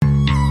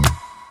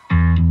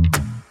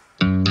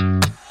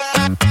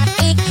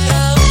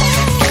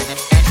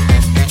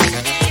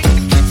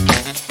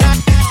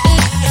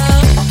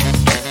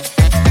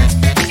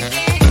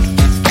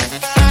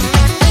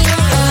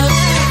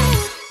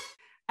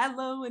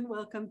and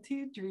welcome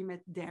to Dream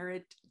It, Dare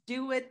It,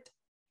 Do It,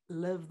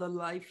 Live the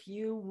Life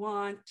You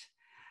Want.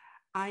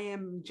 I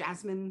am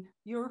Jasmine,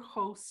 your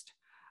host.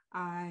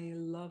 I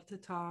love to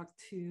talk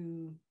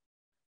to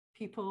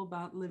people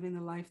about living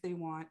the life they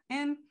want.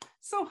 And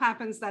so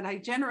happens that I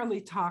generally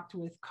talked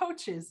with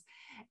coaches.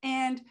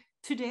 And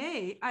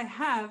today I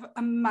have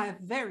my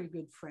very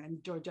good friend,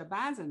 Georgia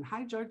Bazin.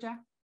 Hi, Georgia.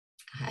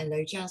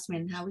 Hello,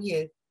 Jasmine. How are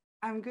you?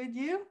 I'm good.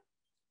 You?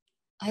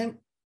 I'm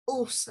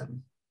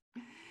awesome.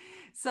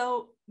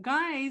 So,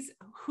 guys,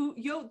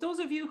 those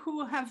of you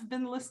who have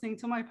been listening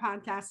to my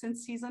podcast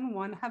since season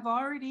 1 have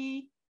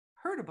already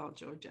heard about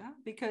Georgia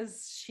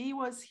because she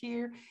was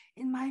here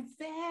in my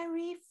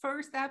very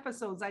first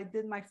episodes. I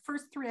did my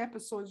first 3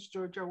 episodes.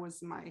 Georgia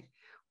was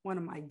one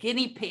of my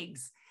guinea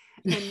pigs,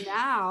 and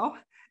now,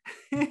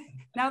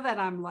 now that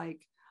I'm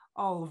like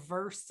all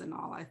versed and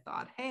all, I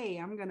thought, hey,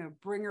 I'm gonna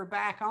bring her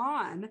back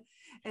on,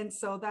 and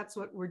so that's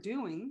what we're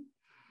doing.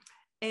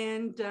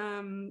 And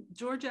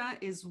Georgia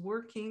is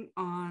working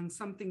on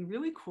something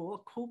really cool, a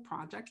cool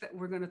project that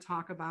we're going to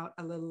talk about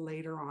a little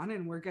later on.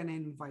 And we're going to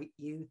invite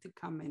you to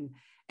come in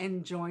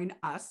and join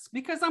us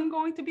because I'm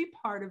going to be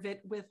part of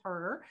it with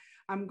her.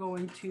 I'm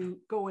going to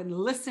go and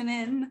listen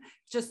in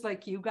just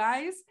like you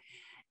guys.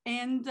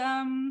 And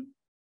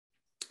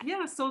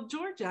yeah, so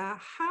Georgia,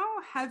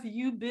 how have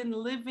you been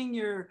living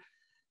your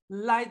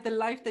life, the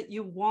life that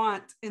you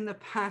want in the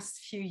past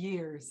few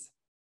years?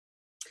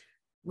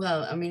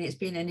 Well, I mean, it's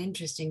been an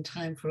interesting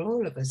time for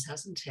all of us,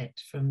 hasn't it?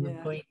 From the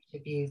point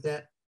of view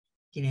that,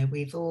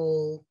 we've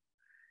all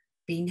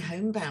been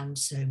homebound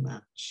so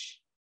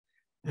much.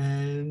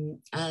 And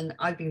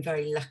I've been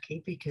very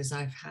lucky because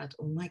I've had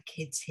all my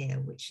kids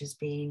here, which has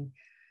been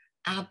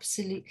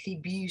absolutely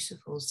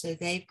beautiful. So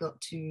they've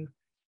got to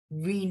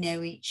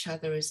re-know each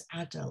other as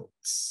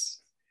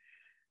adults,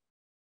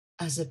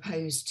 as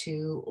opposed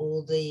to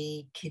all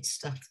the kid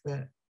stuff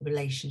that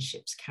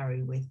relationships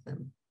carry with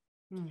them.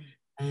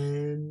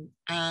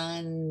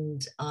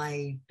 And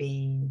I've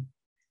been,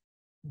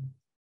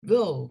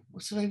 what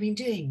have I been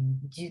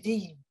doing?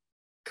 The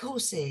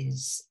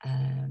courses,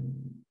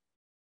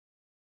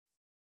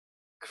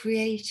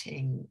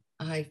 creating.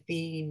 I've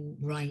been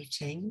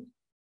writing.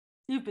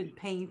 You've been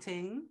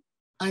painting.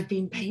 I've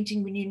been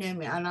painting when you know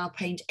me, and I'll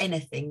paint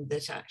anything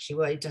that actually,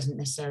 well, it doesn't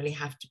necessarily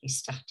have to be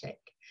static,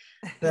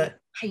 but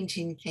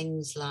painting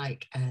things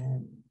like,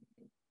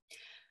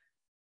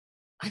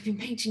 I've been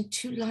painting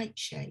 2 light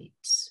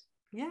shades.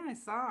 Yeah, I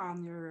saw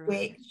on your...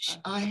 Which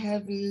I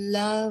have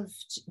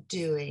loved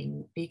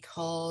doing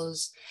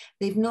because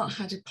they've not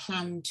had a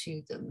plan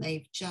to them.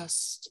 They've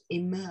just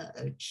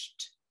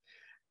emerged.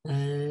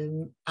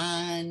 And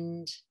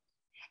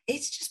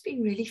it's just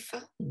been really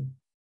fun.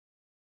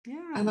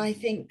 Yeah. And I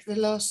think the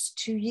last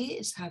 2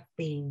 years have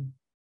been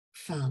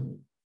fun,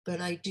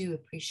 but I do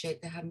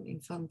appreciate they haven't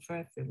been fun for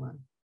everyone.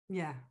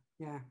 Yeah,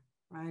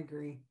 I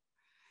agree.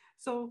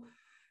 So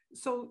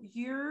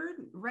you're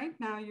right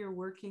now you're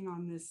working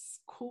on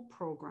this cool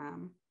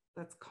program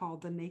that's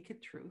called The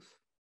Naked Truth.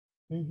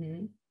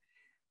 Mm-hmm.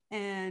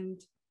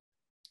 And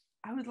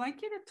I would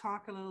like you to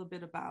talk a little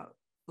bit about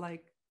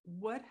like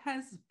what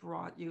has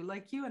brought you,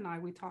 like you and I,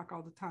 we talk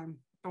all the time,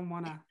 don't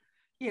want to,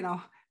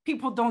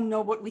 people don't know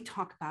what we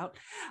talk about.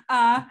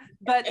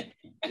 But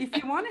if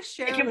you want to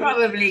share, you can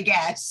probably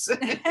guess.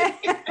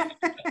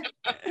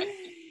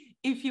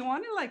 If you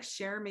want to like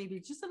share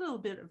maybe just a little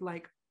bit of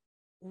like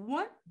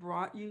what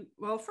brought you,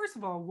 well, first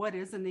of all, what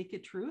is a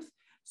naked truth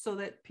so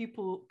that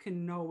people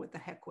can know what the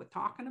heck we're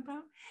talking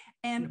about,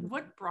 and Mm-hmm.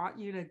 what brought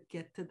you to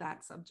get to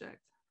that subject?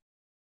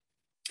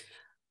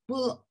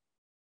 Well,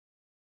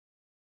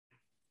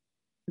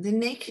 The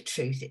Naked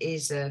Truth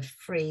is a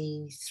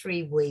free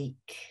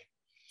 3-week,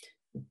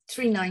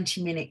 3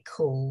 90-minute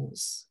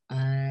calls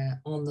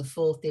on the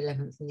 4th,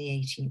 11th and the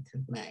 18th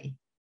of May.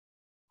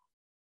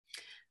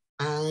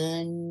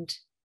 And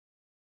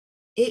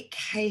it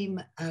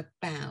came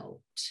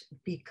about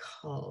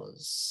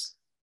because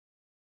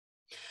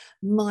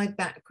my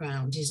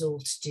background is all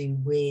to do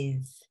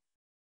with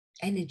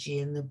energy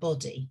in the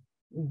body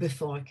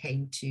before I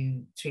came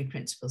to 3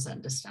 Principles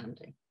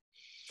Understanding.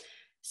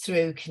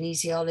 Through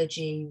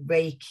kinesiology,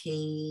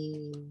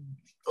 Reiki,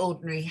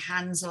 ordinary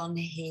hands-on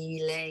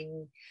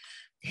healing,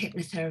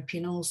 hypnotherapy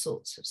and all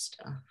sorts of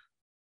stuff.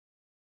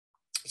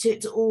 So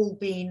it's all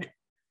been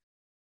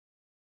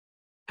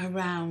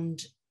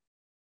around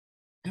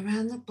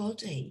the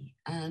body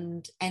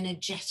and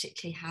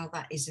energetically how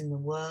that is in the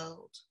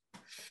world.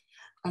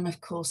 And of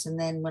course, and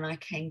then when I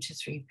came to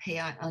 3P,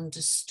 I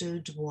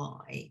understood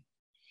why.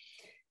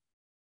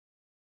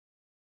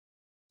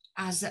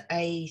 As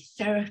a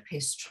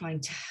therapist trying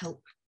to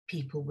help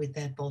people with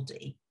their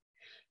body,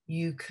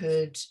 you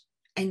could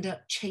end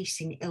up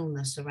chasing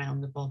illness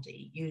around the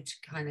body. You'd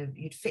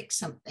fix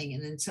something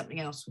and then something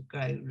else would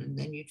grow, and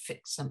then you'd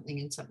fix something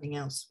and something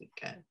else would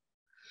go.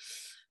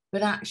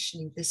 But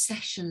actually the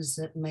sessions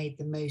that made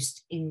the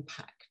most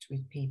impact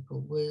with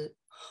people were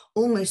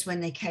almost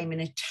when they came in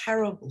a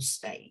terrible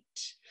state.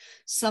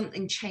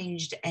 Something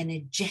changed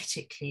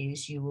energetically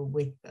as you were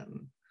with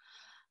them.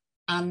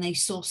 and they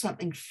saw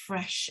something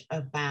fresh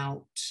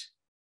about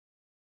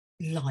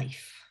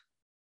life.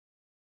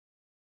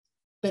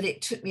 But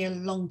it took me a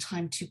long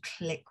time to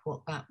click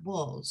what that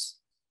was.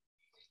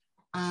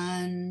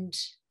 And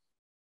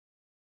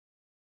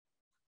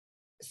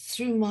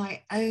through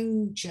my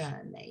own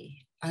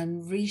journey,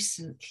 and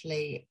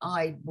recently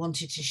I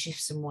wanted to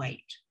shift some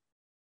weight.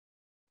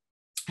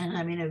 And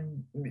I'm in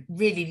a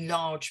really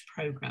large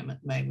program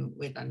at the moment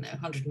with, I don't know,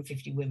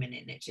 150 women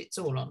in it. It's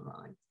all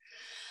online.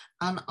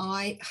 And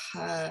I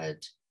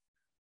heard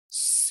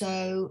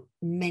so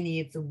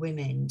many of the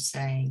women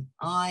saying,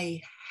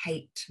 I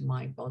hate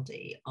my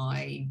body.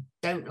 I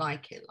don't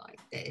like it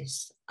like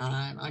this.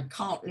 And I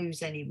can't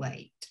lose any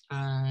weight.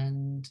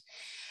 And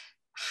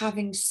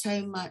having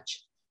so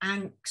much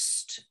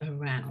angst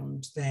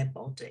around their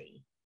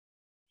body.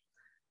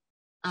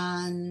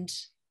 And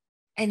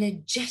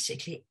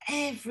energetically,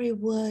 every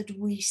word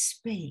we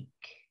speak,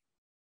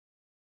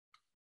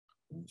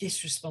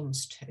 this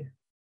responds to.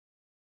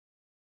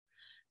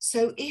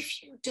 So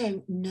if you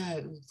don't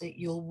know that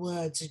your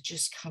words are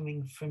just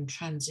coming from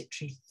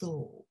transitory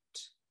thought,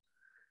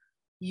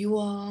 you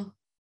are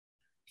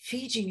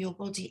feeding your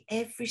body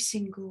every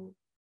single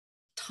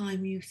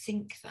time you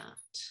think that.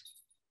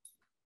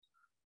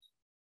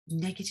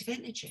 Negative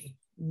energy,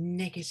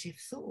 negative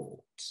thought.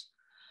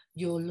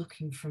 You're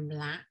looking from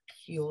lack,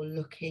 you're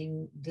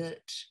looking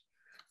that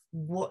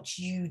what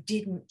you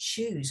didn't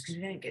choose, because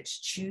we don't get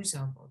to choose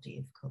our body,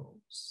 of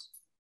course.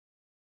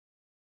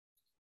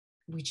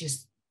 We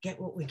just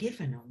get what we're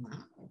given on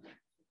that.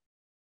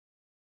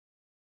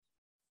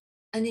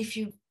 And if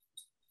you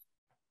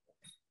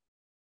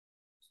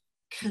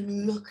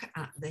can look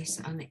at this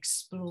and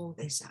explore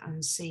this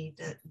and see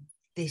that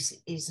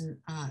this isn't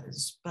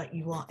us, but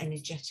you are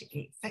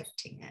energetically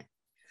affecting it,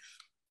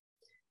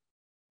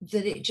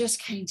 that it just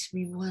came to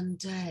me one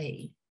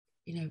day,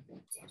 you know,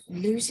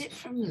 lose it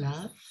from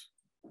love,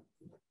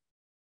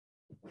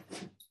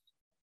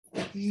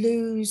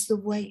 lose the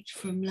weight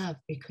from love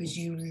because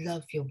you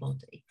love your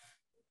body.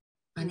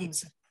 And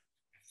it's a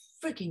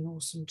frigging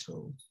awesome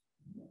tool.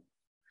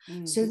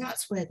 So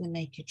that's where the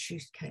Naked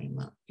Truth came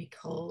up,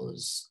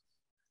 because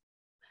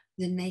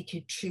the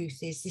Naked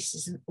Truth is, this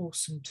is an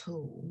awesome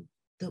tool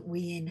that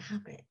we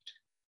inhabit.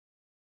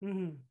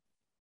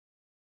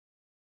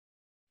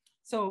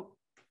 So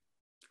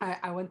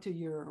I went to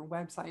your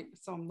website,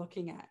 so I'm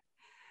looking at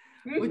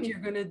what you're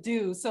going to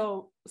do.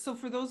 So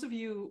for those of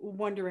you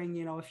wondering,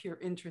 you know, if you're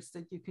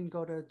interested, you can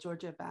go to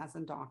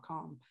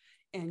georgiabazin.com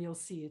and you'll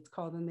see it's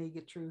called The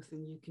Naked Truth,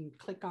 and you can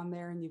click on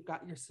there and you've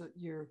got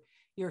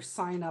your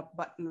sign up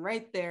button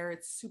right there.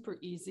 It's super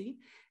easy.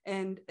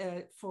 And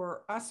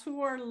for us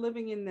who are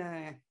living in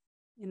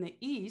the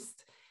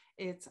East,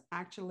 it's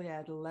actually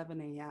at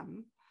 11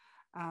 a.m.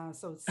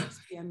 So it's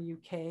 6 p.m.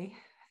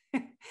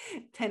 UK,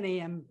 10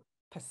 a.m.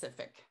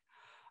 Pacific.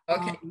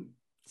 Okay.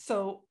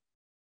 So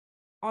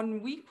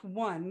on week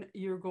 1,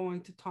 you're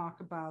going to talk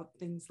about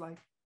things like,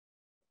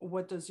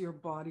 what does your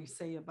body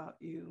say about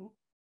you?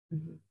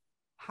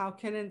 How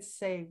can it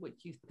say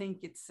what you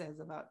think it says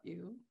about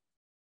you?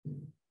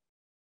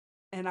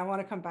 And I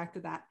want to come back to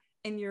that,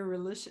 and your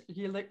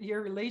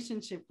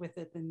relationship with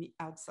it in the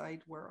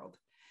outside world.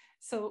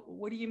 So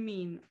what do you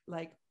mean?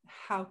 Like,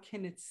 how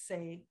can it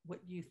say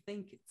what you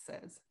think it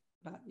says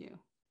about you?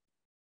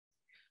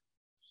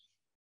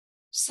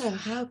 So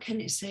how can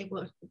it say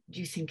what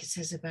you think it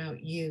says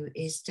about you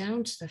is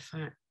down to the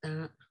fact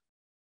that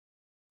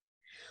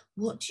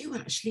what do you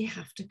actually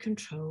have to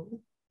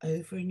control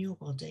over in your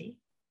body?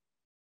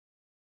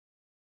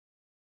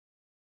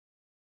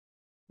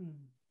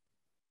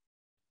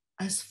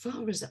 As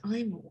far as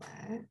I'm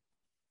aware,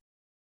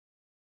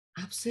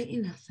 absolutely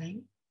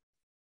nothing.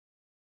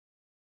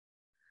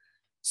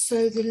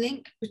 So the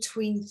link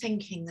between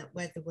thinking that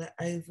whether we're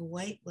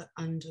overweight, we're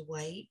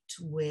underweight,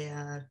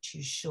 we're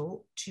too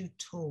short, too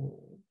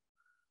tall,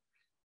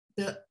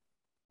 that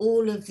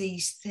all of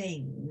these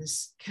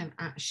things can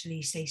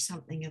actually say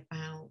something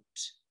about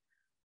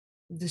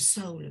the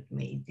soul of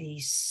me,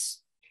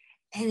 this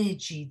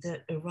energy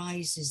that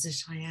arises,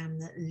 that I am,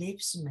 that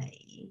lives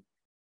me.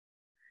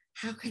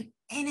 How can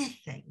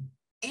anything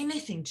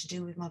to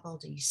do with my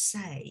body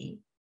say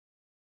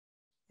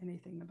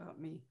anything about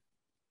me?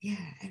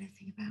 Yeah,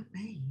 anything about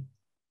me.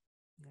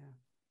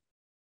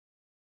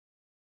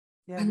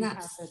 Yeah, and we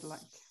that's have it like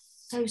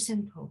so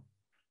simple.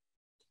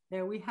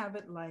 Yeah, we have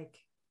it like,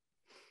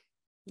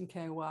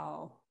 okay,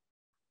 well,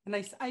 and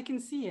I can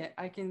see it.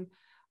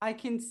 I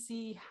can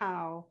see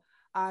how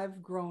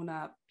I've grown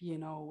up, you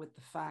know, with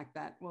the fact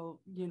that,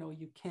 well, you know,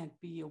 you can't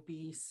be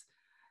obese,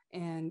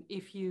 and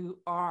if you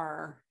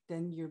are,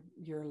 then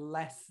you're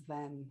less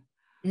than,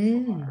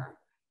 or,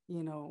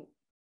 you know.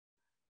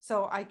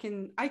 So I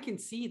can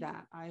see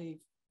that.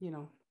 You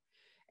know,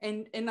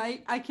 and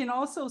I can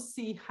also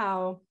see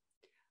how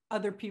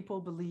other people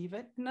believe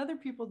it and other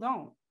people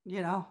don't,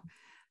 you know.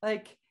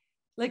 like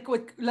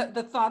what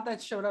the thought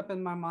that showed up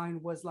in my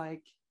mind was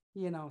like,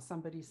 you know,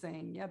 somebody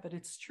saying, yeah, but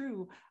it's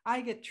true,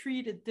 I get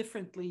treated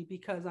differently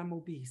because I'm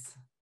obese,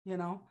 you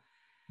know.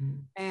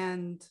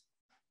 And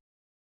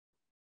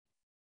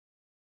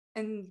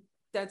And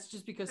that's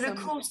just because but some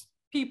of course,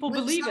 people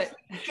when believe it.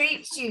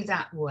 treats you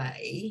that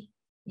way,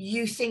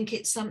 you think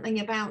it's something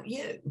about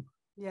you.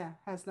 Yeah,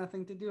 has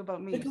nothing to do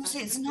about me. Because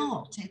it's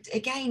not.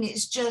 Again,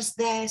 it's just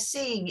they're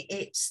seeing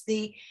it's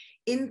the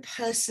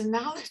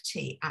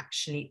impersonality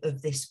actually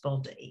of this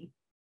body,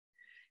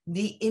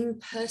 the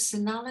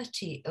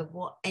impersonality of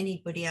what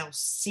anybody else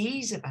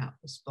sees about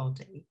this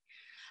body,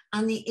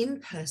 and the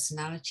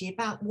impersonality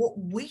about what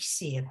we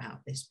see about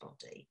this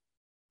body.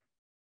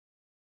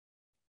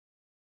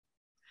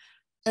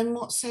 And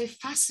what's so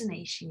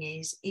fascinating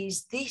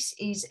is this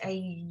is a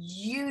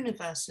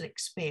universal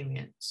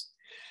experience,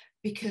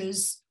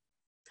 because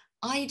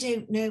I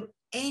don't know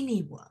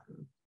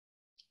anyone,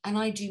 and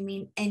I do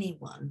mean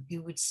anyone,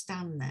 who would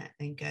stand there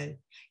and go,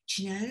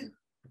 do you know,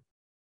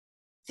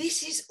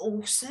 this is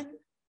awesome.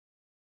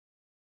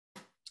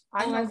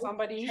 I know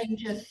somebody.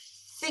 Change a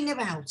thing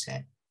about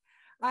it.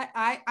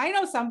 I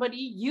know somebody.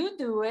 You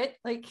do it.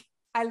 Like,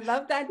 I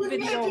love that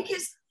video. No,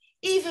 because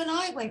even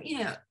I went, you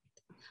know,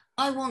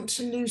 I want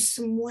to lose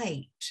some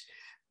weight,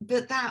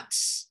 but that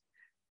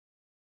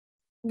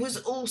was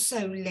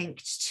also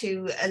linked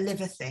to a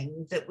liver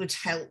thing that would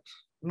help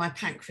my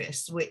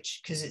pancreas, which,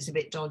 because it's a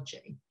bit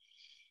dodgy.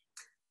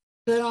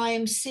 But I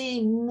am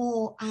seeing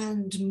more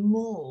and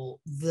more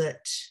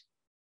that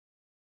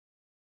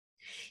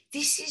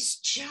this is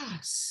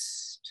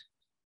just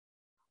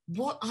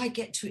what I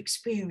get to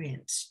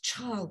experience: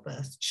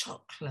 childbirth,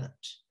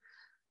 chocolate,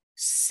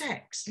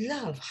 sex,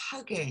 love,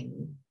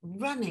 hugging,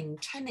 running,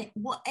 tennis,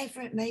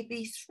 whatever it may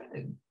be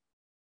through.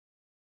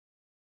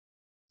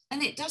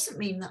 And it doesn't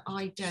mean that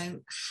I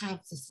don't have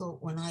the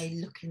thought when I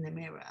look in the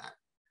mirror,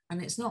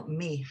 and it's not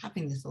me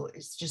having the thought,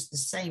 it's just the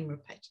same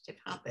repetitive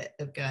habit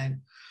of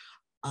going,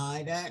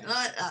 I don't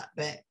like that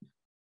bit.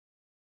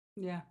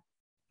 Yeah.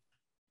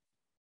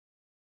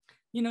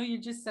 You know, you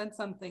just said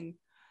something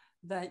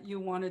that you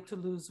wanted to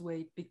lose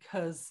weight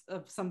because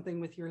of something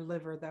with your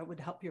liver that would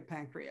help your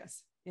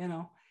pancreas, you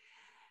know?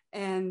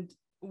 And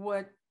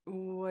what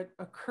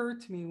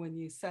occurred to me when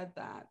you said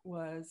that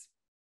was,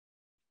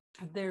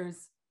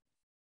 there's,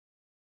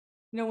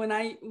 you know,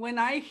 when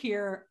I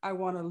hear I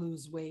want to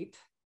lose weight,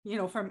 you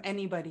know, from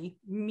anybody,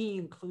 me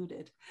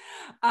included,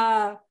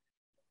 I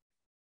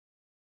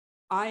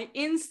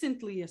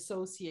instantly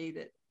associate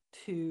it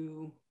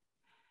to,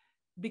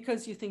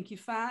 because you think you're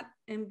fat,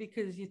 and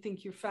because you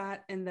think you're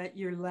fat and that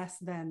you're less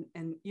than,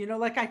 and, you know,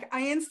 like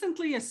I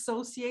instantly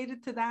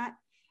associated to that.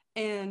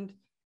 And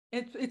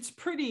it's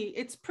pretty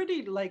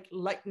like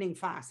lightning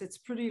fast. It's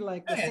pretty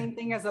like the same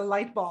thing as a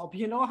light bulb.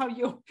 You know how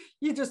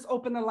you just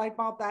open the light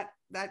bulb,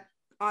 that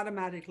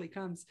automatically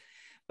comes.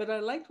 But I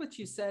liked what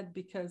you said,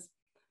 because,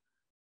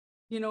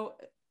 you know,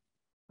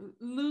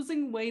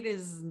 losing weight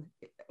is,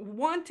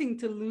 wanting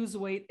to lose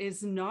weight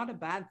is not a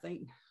bad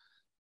thing.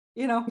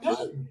 You know,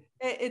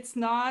 it's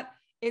not,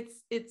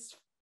 it's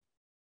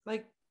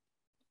like,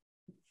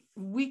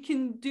 we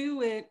can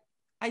do it.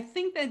 I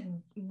think that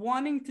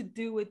wanting to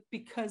do it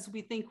because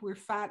we think we're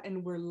fat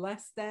and we're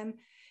less than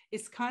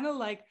is kind of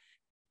like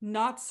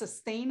not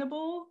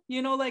sustainable,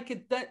 you know, like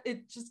it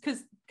just,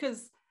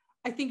 because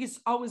I think it's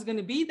always going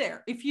to be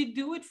there. If you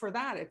do it for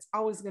that, it's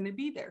always going to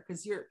be there,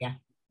 because you're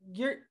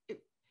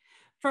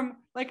from,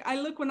 like, I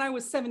look, when I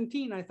was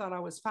 17, I thought I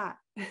was fat,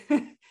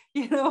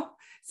 you know?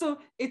 So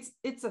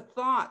it's a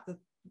thought, that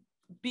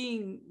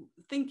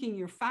thinking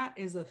you're fat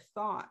is a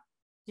thought,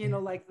 you know,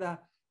 like the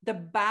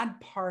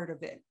bad part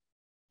of it,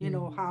 you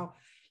know, how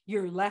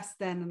you're less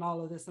than and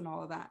all of this and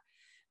all of that.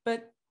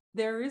 But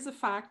there is a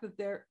fact that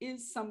there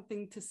is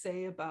something to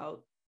say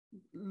about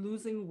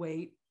losing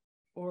weight,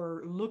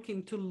 or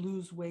looking to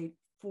lose weight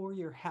for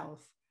your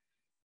health.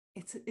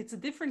 It's a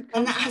different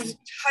concept. And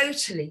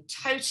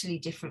that's totally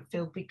different,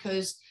 Phil,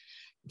 because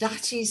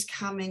that is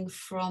coming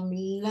from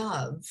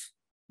love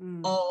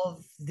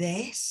of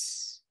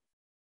this.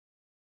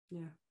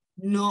 Yeah.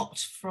 Not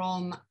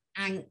from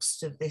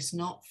angst of this,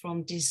 not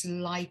from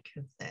dislike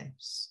of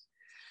this.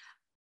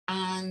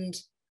 And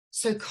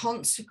so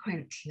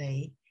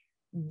consequently,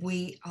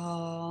 we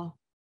are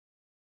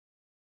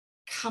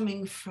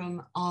coming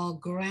from our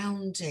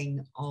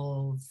grounding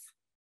of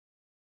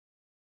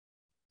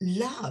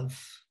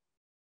love,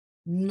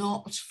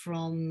 not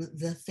from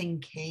the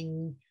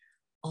thinking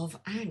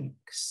of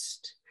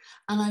angst.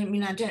 And I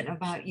mean, I don't know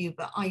about you,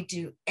 but I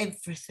do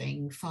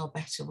everything far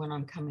better when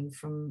I'm coming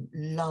from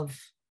love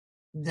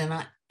than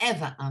I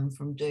ever am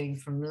from doing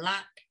from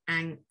lack,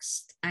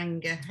 angst,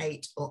 anger,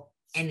 hate, or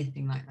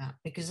anything like that,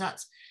 because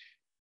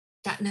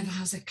that never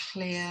has a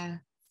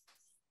clear,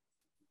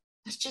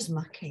 that's just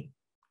mucky.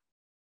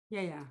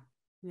 Yeah.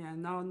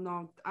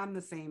 No, I'm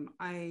the same.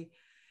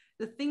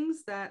 The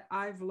things that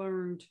I've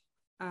learned,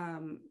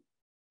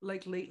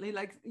 like lately,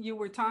 like you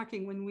were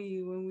talking when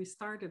we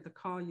started the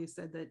call, you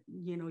said that,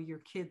 you know, your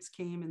kids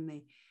came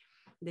and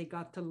they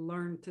got to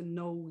learn to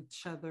know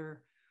each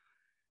other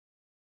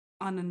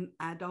on an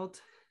adult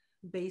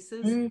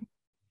basis.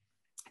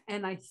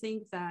 And I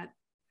think that,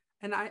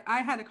 and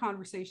I had a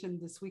conversation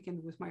this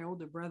weekend with my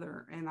older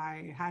brother, and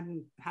I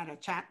hadn't had a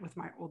chat with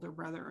my older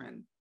brother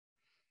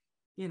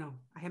you know,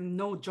 I am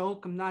no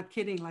joke, I'm not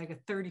kidding, like a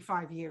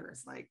 35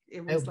 years. Like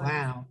it Oh, was like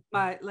wow.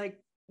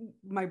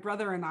 my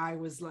brother and I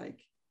was like,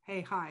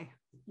 hey, hi.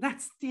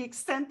 That's the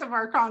extent of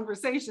our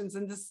conversations.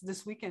 And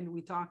this weekend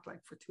we talked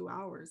like for 2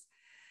 hours.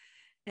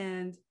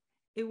 And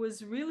it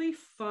was really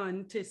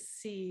fun to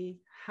see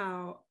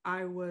how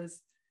I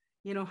was,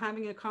 you know,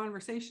 having a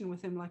conversation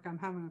with him like I'm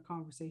having a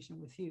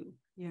conversation with you,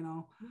 you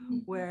know,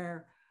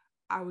 where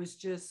I was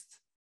just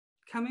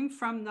coming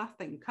from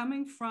nothing,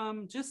 coming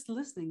from just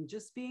listening,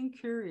 just being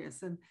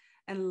curious and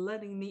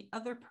letting the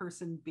other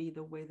person be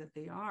the way that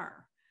they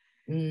are,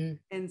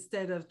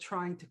 instead of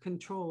trying to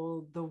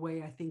control the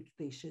way I think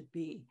they should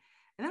be.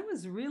 And that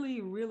was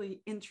really,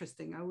 really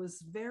interesting. I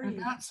was very, and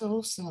that's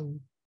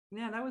awesome.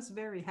 yeah, that was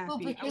very happy. Well,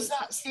 because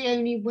that's the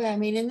only way. I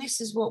mean, and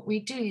this is what we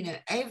do, you know,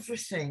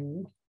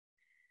 everything,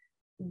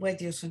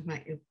 whether you're talking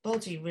about your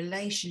body,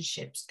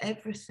 relationships,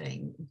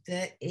 everything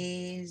that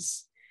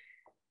is,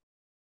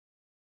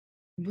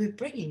 we're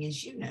bringing,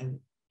 as you know,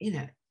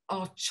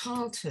 our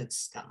childhood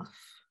stuff,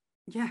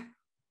 yeah,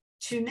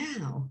 to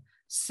now.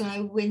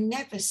 So we're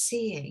never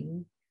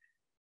seeing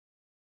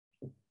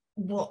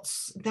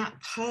what's that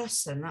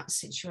person, that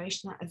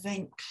situation, that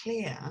event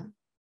clear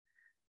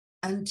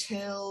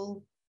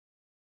until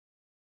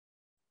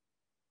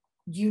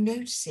you know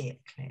to see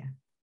it clear.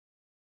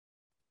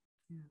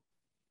 yeah.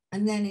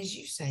 And then, as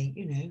you say,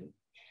 you know,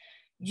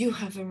 you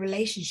have a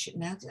relationship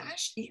now that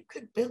actually you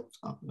could build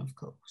on, of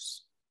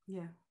course.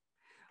 Yeah.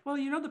 Well,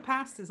 you know, the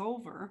past is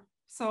over.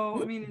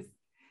 So, I mean,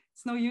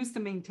 it's no use to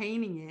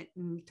maintaining it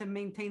and to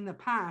maintain the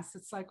past.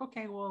 It's like,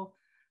 okay, well,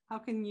 how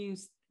can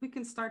we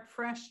can start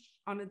fresh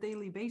on a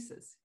daily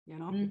basis, you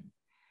know,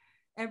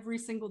 every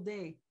single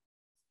day.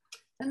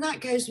 And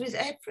that goes with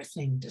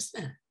everything,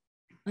 doesn't it?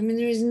 I mean,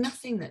 there is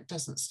nothing that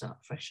doesn't start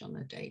fresh on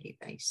a daily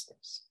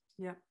basis.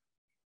 Yeah.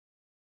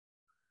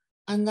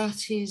 And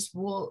that is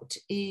what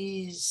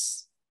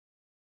is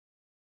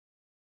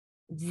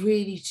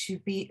really to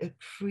be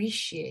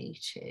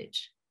appreciated.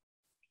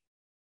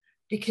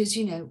 Because,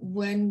 you know,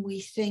 when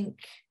we think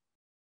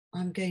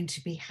I'm going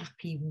to be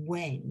happy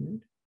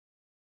when,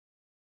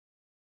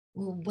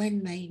 well,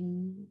 when may,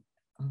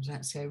 oh,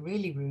 that's a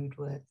really rude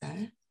word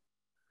there.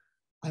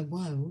 I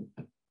won't.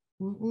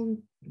 Will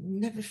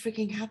never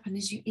freaking happen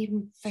as you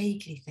even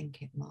vaguely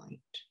think it might.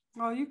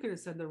 Oh, you could have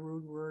said the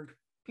rude word.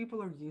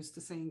 People are used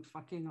to saying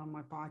fucking on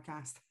my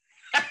podcast.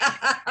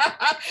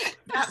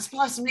 That's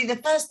possibly the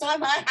first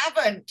time I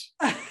haven't.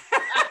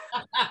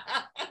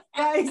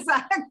 Yeah,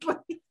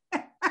 exactly.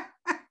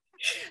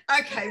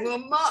 Okay, we'll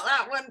mark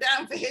that one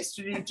down for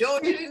history.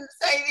 Georgia didn't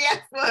say the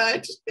F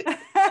word.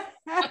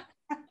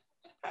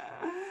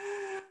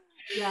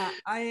 Yeah,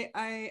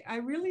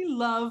 I really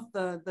love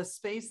the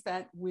space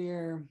that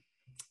we're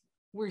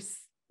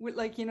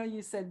like, you know,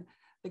 you said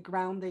the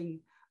grounding,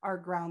 our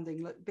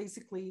grounding,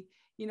 basically,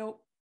 you know,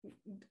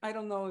 I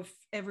don't know if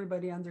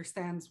everybody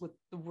understands what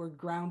the word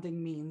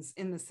grounding means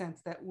in the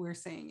sense that we're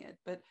saying it,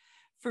 but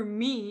for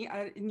me,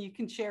 and you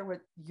can share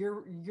what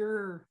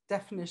your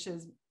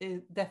definition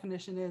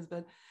is,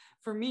 but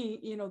for me,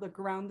 you know, the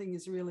grounding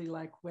is really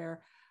like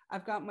where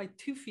I've got my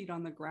 2 feet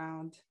on the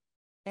ground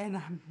and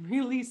I'm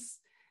really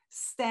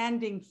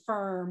standing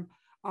firm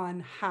on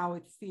how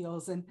it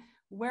feels, and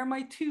where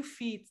my 2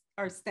 feet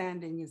are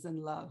standing is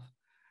in love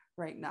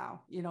right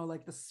now. You know,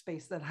 like the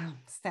space that I'm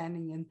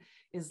standing in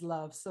is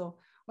love. So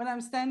when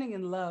I'm standing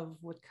in love,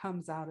 what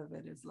comes out of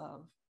it is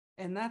love.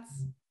 And that's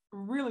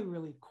really,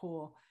 really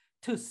cool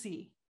to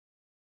see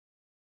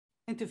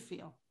and to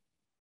feel.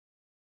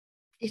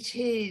 It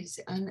is.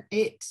 And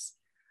it's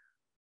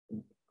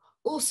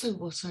also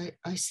what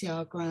I see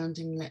our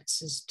grounding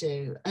lets us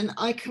do. And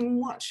I can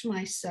watch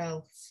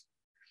myself.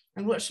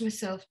 I watched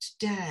myself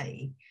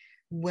today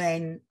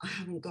when I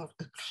haven't got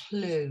a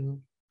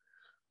clue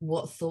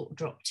what thought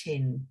dropped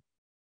in.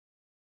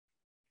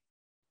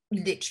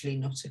 Literally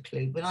not a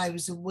clue, but I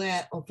was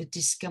aware of a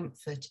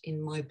discomfort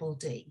in my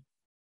body.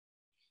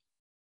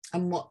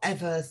 And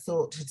whatever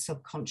thought had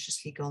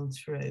subconsciously gone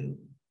through,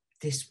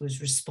 this was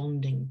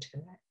responding to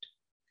it.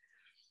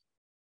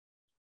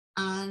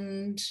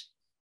 And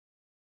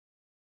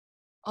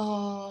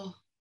our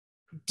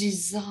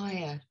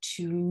desire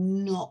to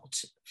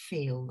not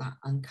feel that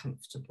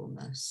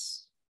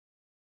uncomfortableness.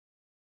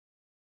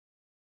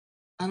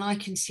 And I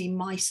can see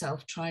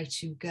myself try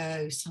to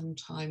go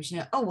sometimes, you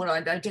know, oh, well,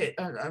 I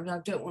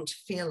don't want to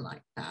feel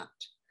like that.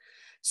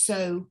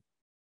 So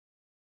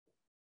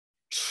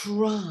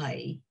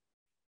try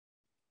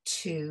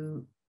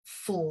to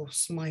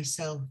force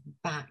myself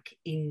back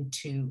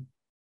into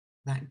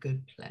that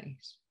good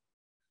place.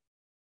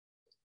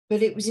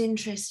 But it was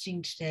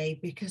interesting today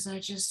because I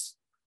just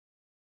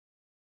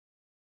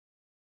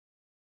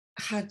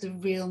had the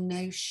real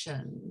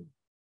notion,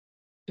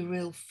 the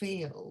real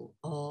feel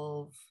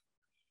of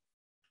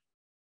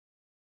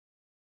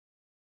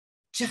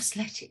just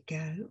let it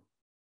go.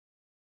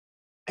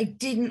 I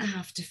didn't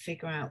have to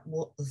figure out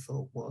what the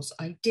thought was.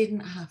 I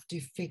didn't have to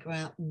figure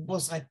out,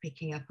 was I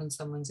picking up on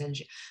someone's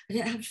energy? I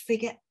didn't have to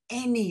figure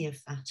any of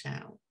that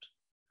out.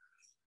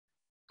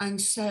 And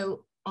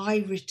so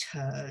I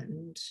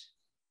returned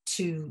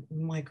to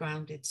my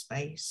grounded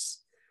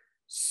space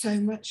so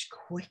much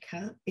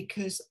quicker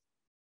because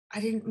I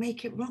didn't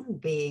make it wrong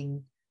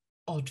being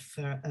odd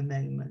for a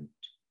moment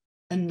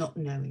and not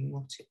knowing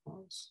what it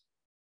was.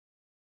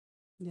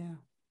 Yeah.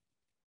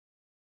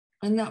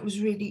 And that was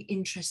really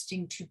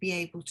interesting to be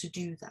able to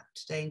do that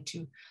today and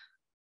to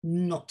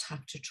not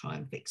have to try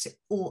and fix it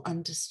or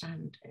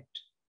understand it.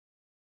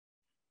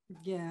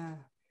 Yeah.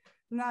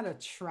 Not a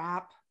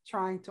trap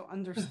trying to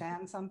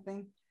understand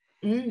something.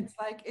 Mm. It's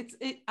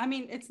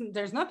like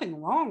there's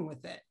nothing wrong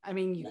with it. I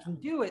mean, you can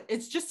do it.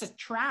 It's just a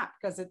trap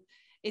because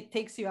it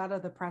takes you out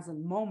of the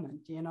present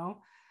moment, you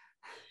know.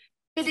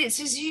 But it's,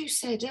 as you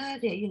said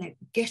earlier, you know,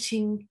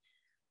 getting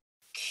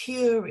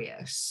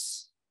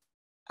curious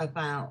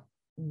about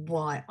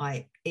why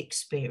I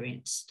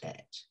experienced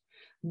it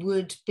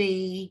would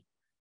be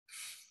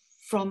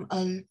from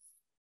a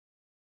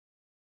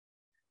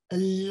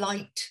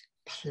light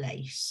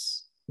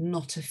place,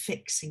 not a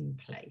fixing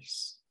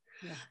place.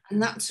 Yeah.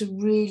 And that's a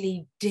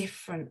really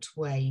different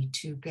way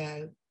to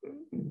go,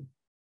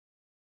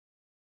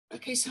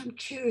 okay, so I'm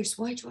curious,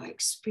 why do I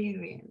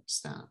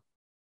experience that?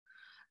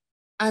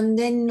 And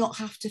then not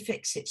have to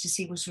fix it to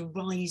see what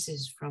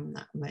arises from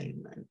that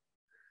moment,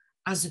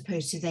 as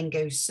opposed to then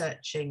go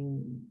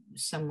searching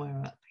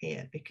somewhere up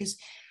here. Because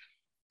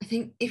I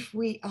think if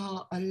we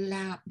are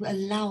allow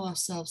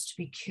ourselves to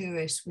be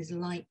curious with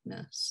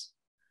lightness,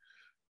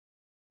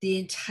 the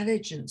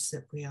intelligence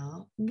that we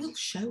are will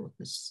show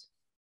us.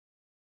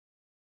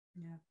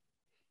 Yeah.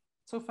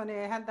 So funny.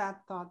 I had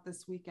that thought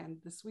this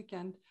weekend. This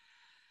weekend,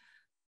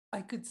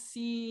 I could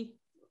see.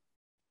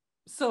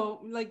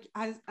 So, like,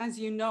 as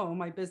you know,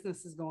 my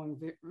business is going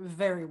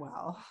very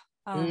well.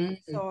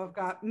 So I've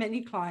got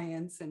many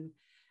clients, and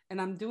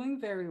I'm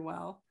doing very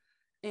well,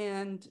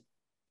 and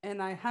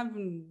I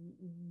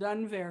haven't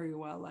done very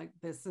well like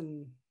this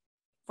in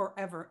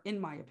forever, in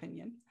my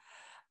opinion.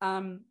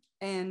 And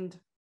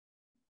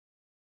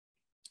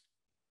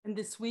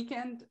this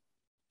weekend,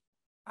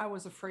 I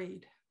was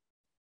afraid.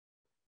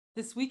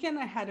 This weekend,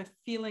 I had a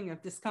feeling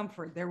of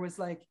discomfort. There was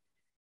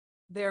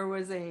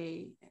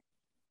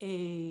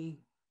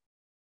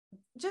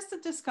just a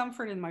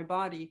discomfort in my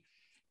body.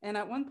 And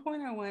at one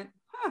point I went,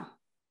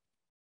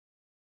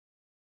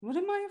 what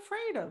am I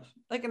afraid of?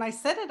 Like, and I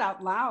said it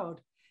out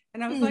loud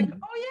and I was like,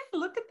 oh yeah,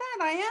 look at that.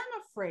 I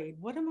am afraid.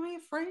 What am I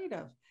afraid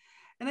of?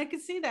 And I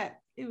could see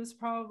that it was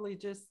probably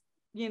just,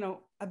 you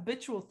know,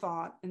 habitual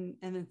thought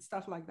and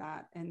stuff like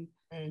that. And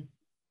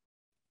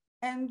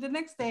the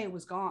next day it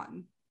was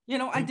gone. You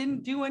know, I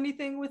didn't do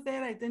anything with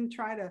it. I didn't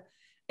try to.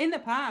 In the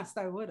past,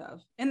 I would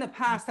have. In the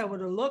past, I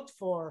would have looked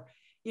for,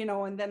 you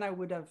know, and then I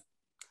would have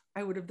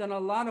done a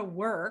lot of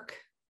work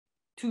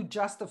to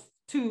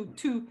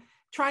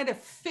try to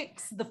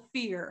fix the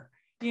fear.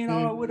 You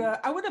know,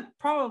 I would have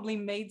probably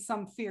made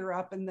some fear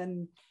up and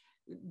then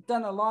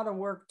done a lot of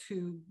work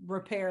to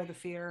repair the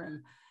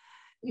fear.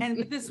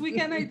 And this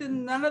weekend I did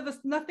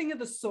nothing of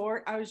the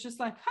sort. I was just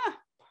like,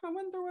 I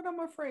wonder what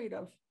I'm afraid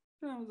of.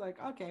 And I was like,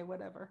 okay,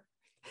 whatever.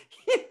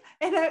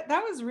 And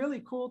that was really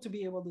cool to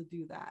be able to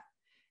do that.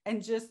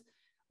 And just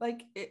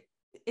like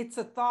it's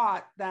a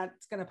thought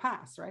that's going to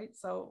pass, right?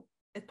 So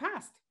it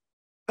passed.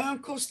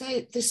 Of course,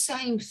 the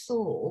same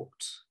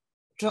thought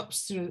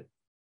drops through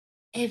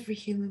every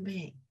human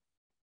being.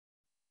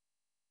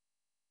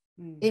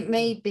 It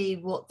may be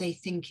what they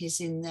think is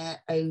in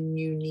their own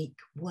unique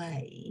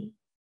way,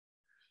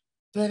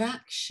 but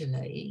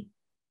actually,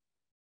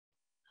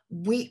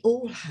 we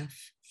all have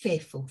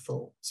fearful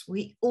thoughts.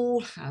 We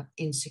all have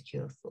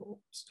insecure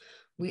thoughts.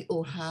 We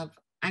all have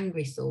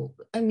angry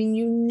thoughts. I mean,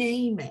 you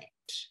name it.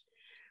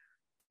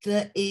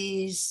 There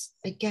is,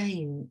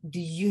 again, the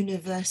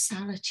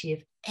universality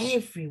of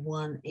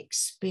everyone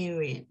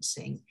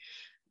experiencing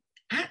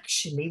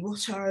actually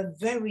what are a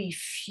very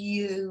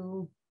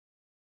few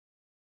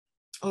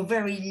or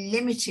very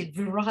limited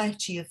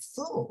variety of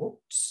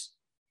thoughts,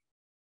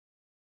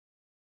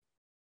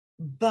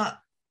 but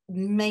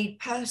made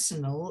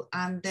personal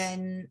and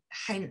then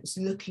hence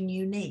looking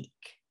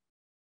unique.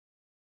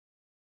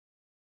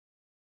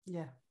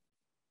 Yeah.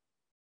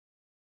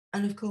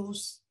 And of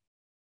course,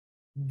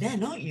 they're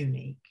not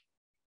unique.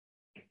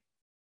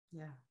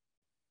 Yeah.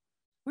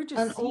 We're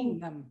just seeing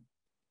them.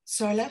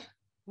 Sorry, love?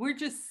 We're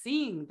just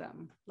seeing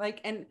them.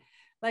 Like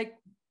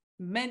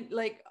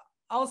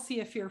I'll see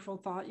a fearful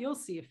thought, you'll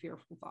see a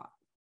fearful thought,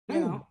 you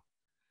know?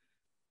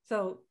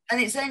 So, and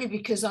it's only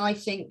because I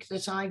think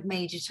that I've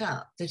made it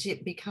up that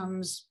it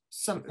becomes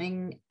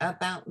something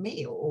about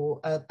me or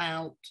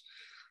about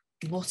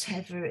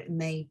whatever it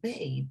may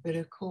be. But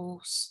of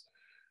course,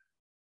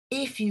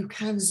 if you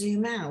can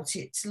zoom out,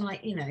 it's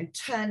like, you know,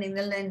 turning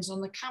the lens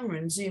on the camera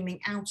and zooming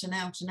out and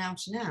out and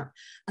out and out.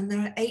 And there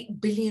are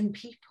 8 billion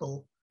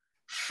people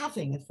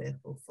having a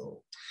fearful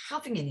thought,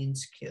 having an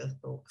insecure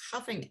thought,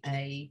 having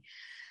a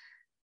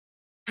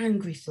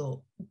angry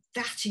thought.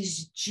 That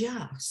is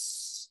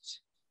just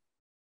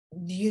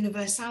the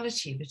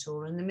universality of it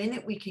all. And the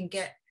minute we can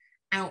get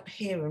out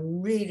here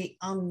and really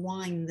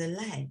unwind the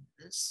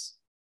lens,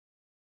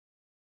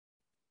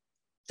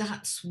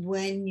 that's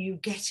when you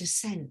get a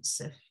sense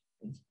of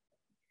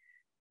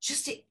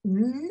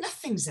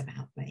nothing's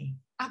about me.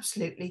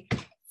 Absolutely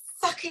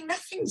fucking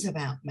nothing's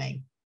about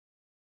me.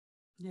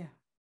 Yeah.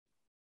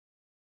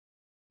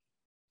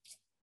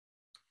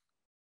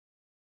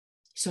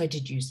 So I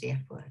did use the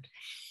F word.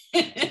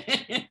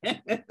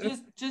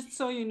 just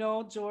so you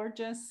know,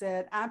 Georgia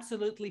said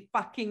absolutely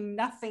fucking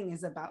nothing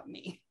is about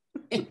me.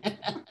 But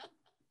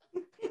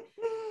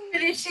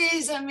it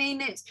is, I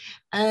mean, it's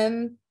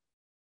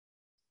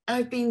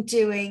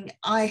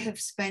I have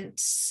spent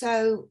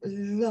so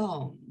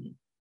long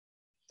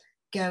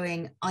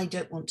going, I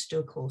don't want to do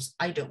a course.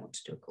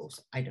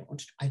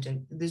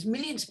 There's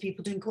millions of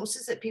people doing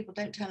courses that people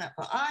don't turn up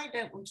for. I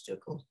don't want to do a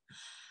course.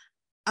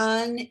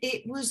 And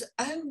it was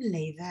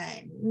only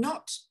then,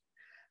 not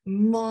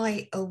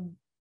my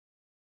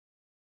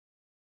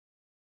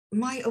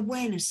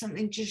awareness,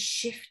 something just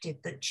shifted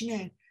that,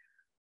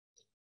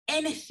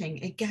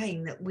 anything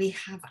again that we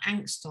have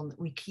angst on, that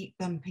we keep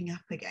bumping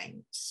up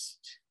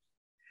against,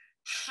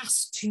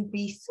 has to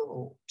be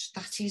thought.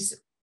 That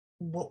is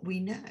what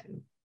we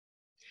know.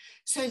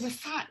 So the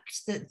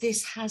fact that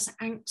this has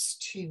angst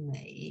to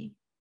me,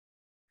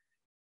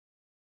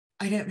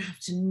 I don't have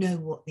to know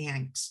what the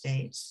angst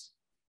is,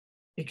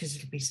 because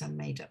it'll be some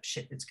made up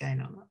shit that's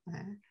going on up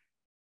there.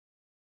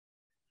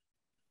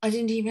 I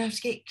didn't even have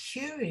to get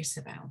curious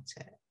about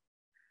it.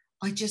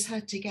 I just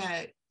had to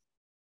go,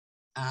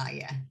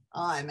 yeah,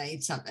 I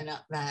made something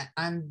up there,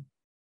 and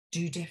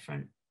do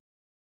different.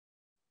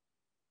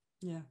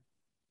 Yeah.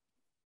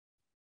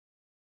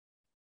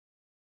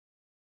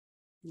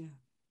 Yeah.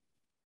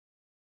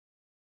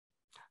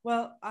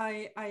 Well,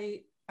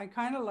 I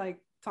kind of like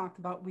talked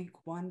about week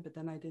 1, but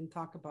then I didn't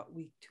talk about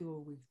week 2 or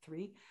week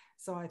 3.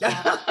 So I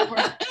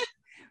thought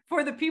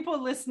for the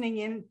people listening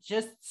in,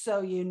 just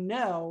so you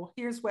know,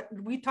 here's what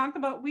we talked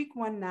about week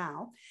 1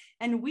 now.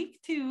 And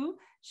week 2,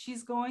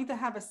 she's going to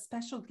have a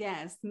special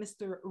guest,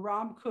 Mr.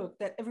 Rob Cook,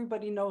 that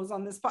everybody knows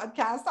on this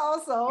podcast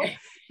also,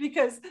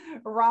 because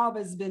Rob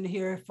has been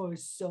here for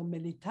so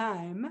many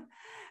times.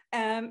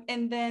 And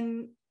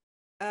then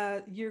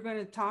you're going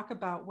to talk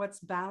about what's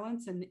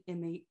balance and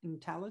innate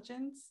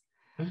intelligence.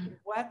 Mm-hmm.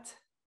 What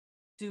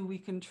do we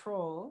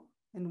control,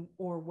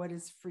 or what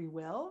is free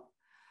will?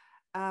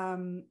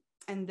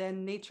 And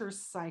then nature's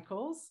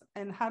cycles,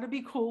 and how to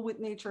be cool with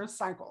nature's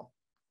cycle.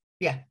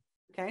 Yeah.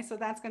 Okay, so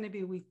that's going to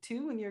be week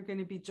 2, and you're going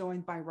to be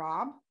joined by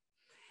Rob.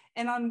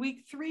 And on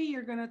week 3,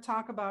 you're going to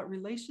talk about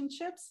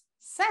relationships,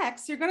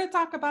 sex. You're going to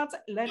talk about,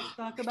 let's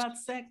talk about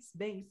sex,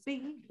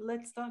 baby.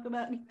 Let's talk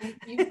about.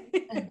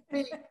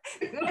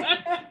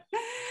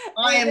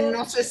 I am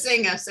not a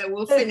singer, so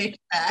we'll finish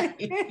there.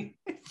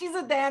 She's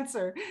a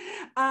dancer.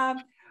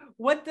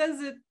 What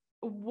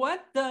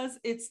does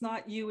it's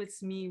not you,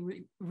 it's me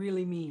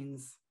really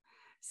means?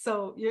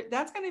 So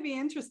that's going to be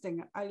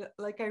interesting. I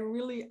like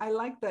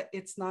that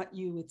it's not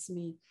you, it's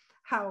me.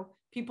 How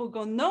people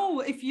go,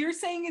 no, if you're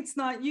saying it's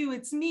not you,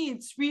 it's me,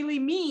 it's really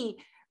me.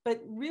 But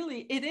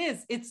really it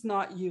is, it's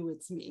not you,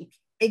 it's me.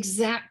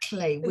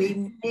 Exactly.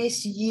 We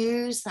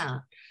misuse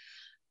that.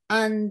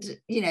 And,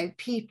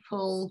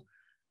 people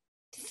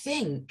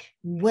think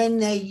when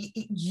they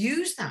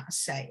use that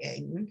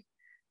saying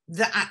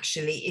that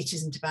actually it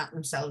isn't about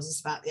themselves, it's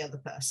about the other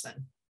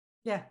person.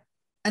 Yeah.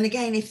 And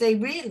again, if they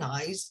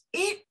realize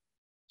it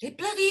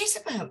bloody is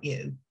about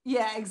you.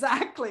 Yeah,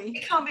 exactly.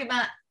 It can't be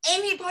about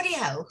anybody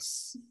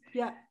else.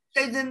 Yeah.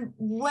 So the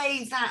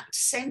way that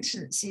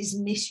sentence is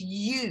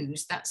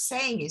misused, that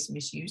saying is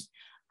misused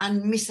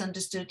and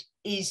misunderstood,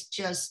 is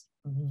just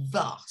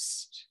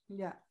vast.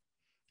 Yeah.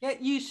 Yeah,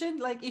 you should,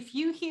 like, if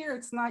you hear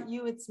it's not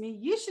you, it's me,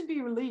 you should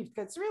be relieved,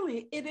 because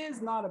really it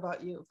is not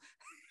about you.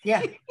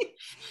 Yeah.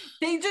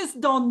 They just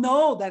don't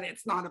know that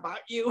it's not about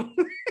you.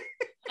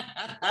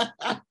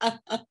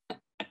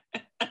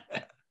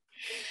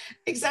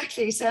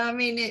 Exactly. So, I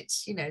mean,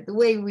 it's, the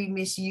way we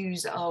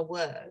misuse our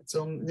words,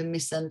 or the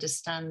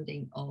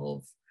misunderstanding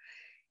of,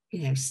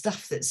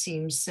 stuff that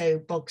seems so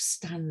bog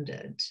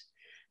standard,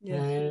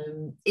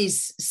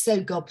 is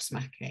so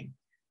gobsmacking.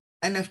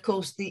 And of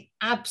course, the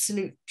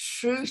absolute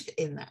truth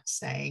in that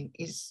saying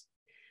is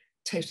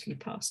totally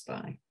passed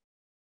by.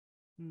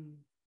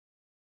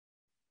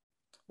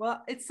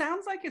 Well, it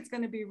sounds like it's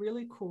going to be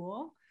really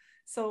cool.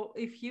 So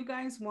if you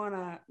guys want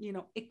to,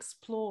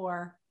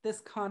 explore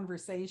this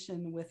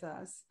conversation with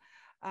us,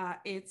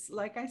 it's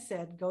like I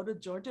said, go to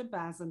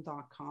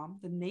georgiabazin.com,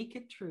 The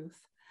Naked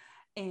Truth.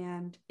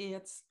 And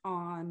it's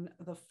on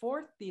the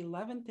 4th, the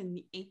 11th, and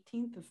the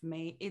 18th of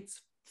May.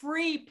 It's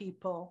free,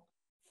 people.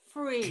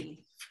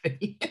 Free.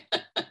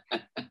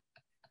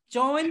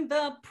 Join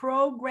the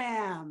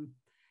program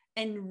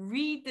and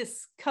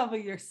rediscover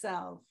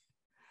yourself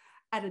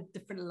at a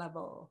different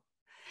level.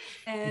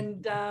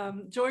 And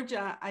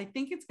Georgia, I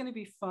think it's going to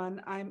be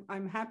fun.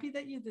 I'm happy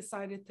that you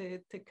decided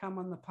to come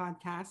on the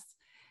podcast,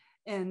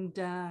 and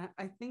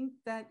I think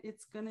that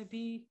it's going to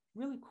be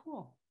really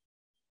cool.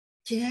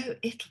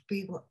 It'll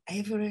be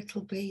whatever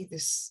it'll be.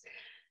 This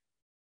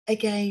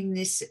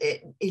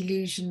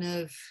illusion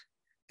of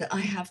that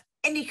I have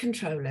any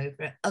control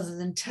over it other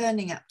than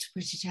turning up to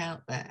put it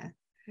out there,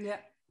 yeah,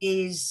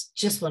 is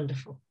just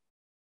wonderful.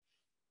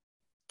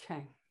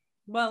 Okay.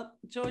 Well,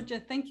 Georgia,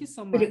 thank you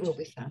so much. But it will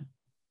be fun.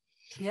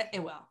 Yeah,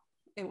 it will.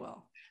 It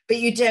will. But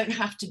you don't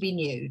have to be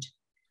nude.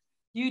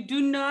 You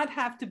do not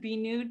have to be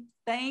nude.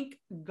 Thank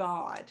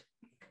God.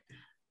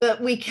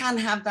 But we can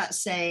have that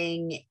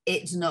saying,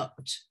 it's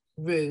not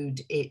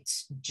rude,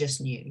 it's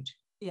just nude.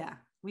 Yeah,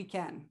 we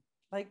can.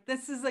 Like,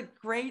 this is a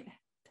great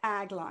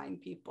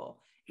tagline, people.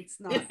 It's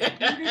not nude,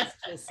 it's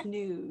just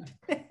nude.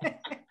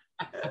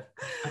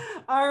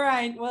 All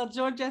right. Well,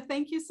 Georgia,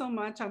 thank you so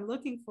much. I'm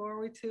looking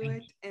forward to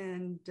it.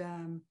 And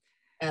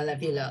I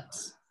love you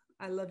lots.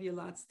 I love you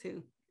lots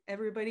too.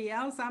 Everybody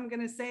else, I'm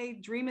going to say,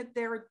 dream it,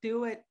 dare it,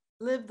 do it.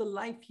 Live the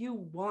life you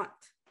want.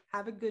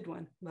 Have a good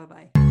one.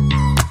 Bye-bye.